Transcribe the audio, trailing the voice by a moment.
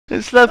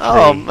It's lovely.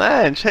 Oh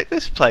man, check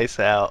this place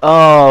out.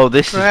 Oh,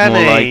 this Granny.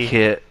 is more like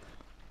it.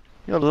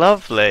 You're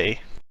lovely.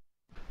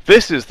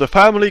 This is the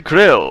family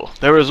grill.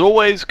 There is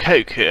always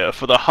cake here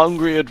for the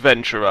hungry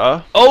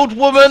adventurer. Old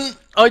woman,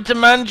 I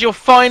demand your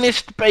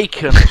finest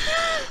bacon.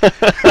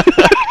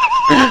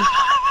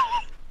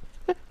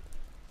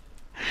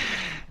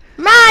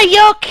 Ma,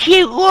 you're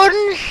cute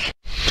ones.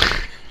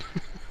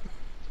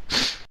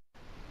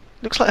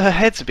 Looks like her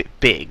head's a bit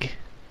big.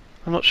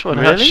 I'm not sure.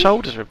 And her Really?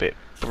 shoulders are a bit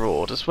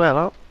broad as well,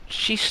 aren't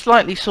She's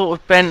slightly sort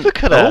of bent.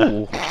 Look at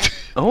her.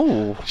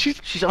 Oh,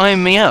 She's she's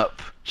eyeing me up.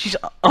 She's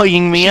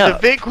eyeing me She's up.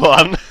 a big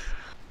one.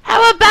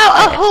 How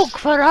about a hug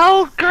for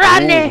old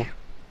Granny?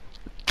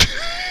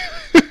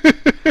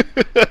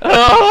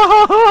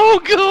 Oh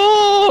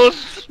God!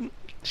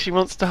 She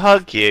wants to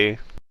hug you.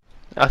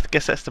 I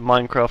guess that's the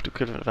Minecraft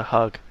equivalent of a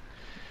hug.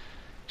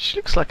 She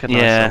looks like a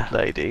nice old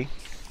lady.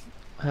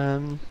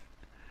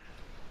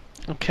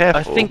 I'm careful.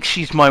 I think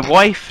she's my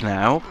wife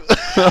now.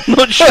 I'm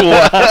not sure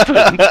what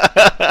happened.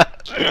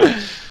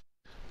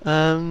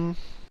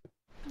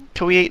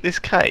 Can we eat this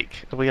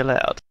cake? Are we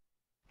allowed?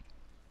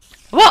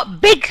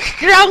 What big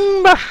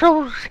strong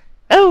muscles!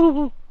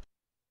 Oh!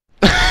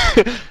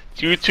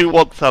 Do you two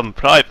want some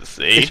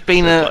privacy? It's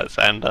been says a-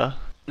 Lysander.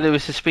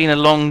 Lewis, it's been a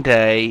long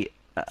day.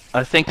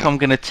 I think I'm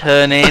gonna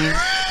turn in.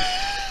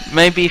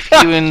 Maybe if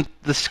you and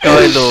the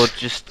Skylord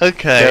just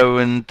go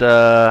and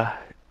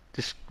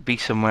just be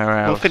somewhere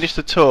else. We'll finish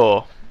the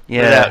tour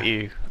without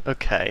you.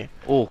 Okay.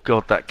 Oh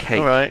God, that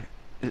cake. Alright.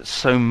 It's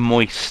so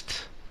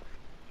moist.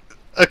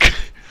 Okay.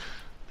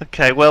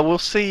 Okay, well we'll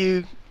see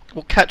you.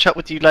 We'll catch up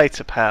with you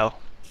later, pal.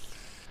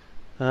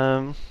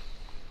 Oh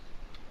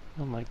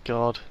my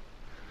God.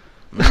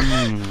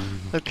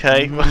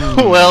 Okay.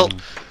 Well,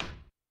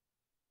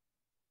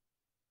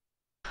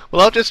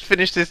 I'll just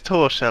finish this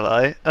tour, shall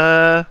I?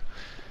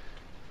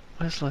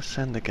 Where's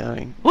Lysander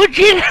going? Would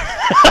you...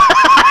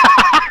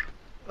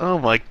 Oh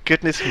my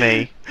goodness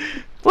me.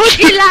 Would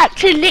you like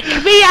to lick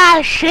me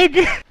acid?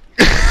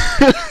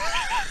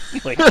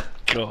 My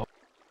God.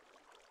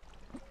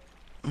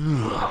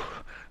 Oh!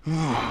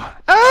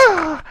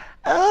 Oh!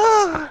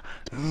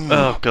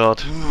 Oh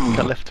God.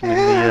 Got left him in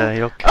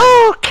the Yogscast.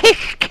 Oh,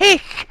 kiss,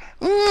 kiss!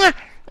 Mwah,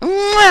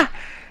 mwah,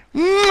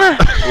 mwah.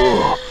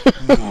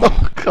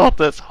 Oh God,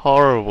 that's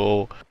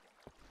horrible.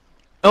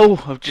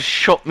 Oh, I've just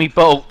shot me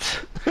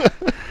bolt.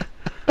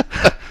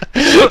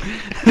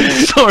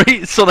 Sorry,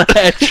 it's on a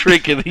hair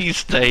trigger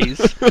these days.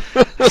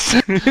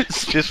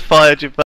 Just fired your